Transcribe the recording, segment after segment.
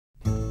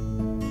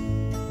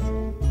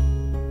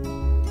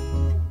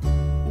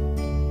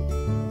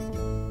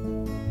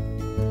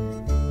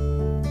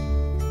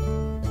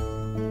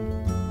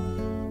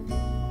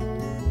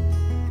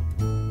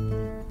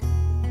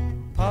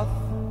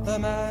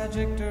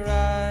magic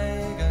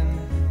dragon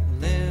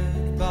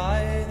lived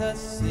by the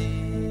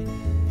sea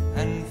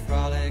and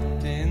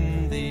frolicked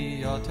in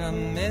the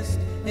autumn mist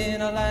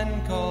in a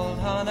land called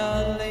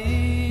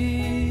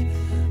Honolulu.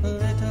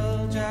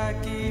 Little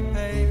Jackie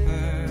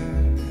Paper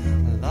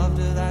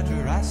loved that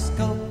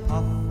rascal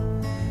Puff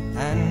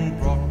and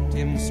brought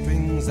him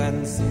strings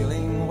and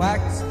sealing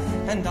wax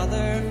and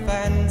other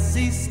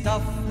fancy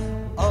stuff.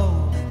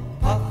 Oh,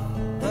 Puff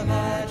the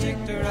magic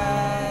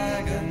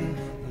dragon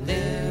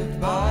lived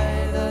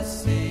by the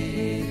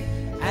sea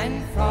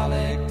and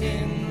frolicked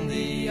in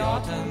the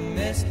autumn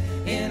mist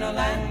in a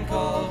land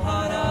called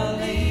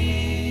Honolulu.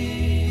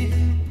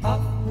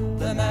 Puff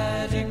the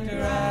magic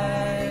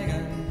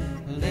dragon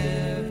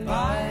lived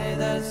by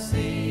the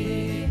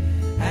sea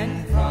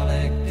and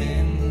frolicked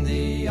in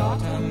the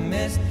autumn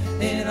mist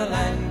in a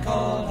land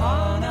called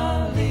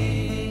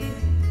Honolulu.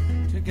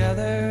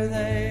 Together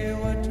they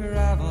would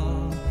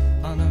travel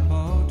on a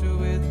boat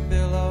with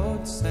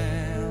billowed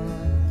sail.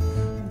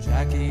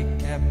 Jackie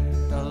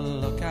kept a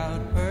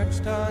lookout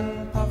perched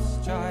on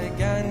Puff's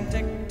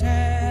gigantic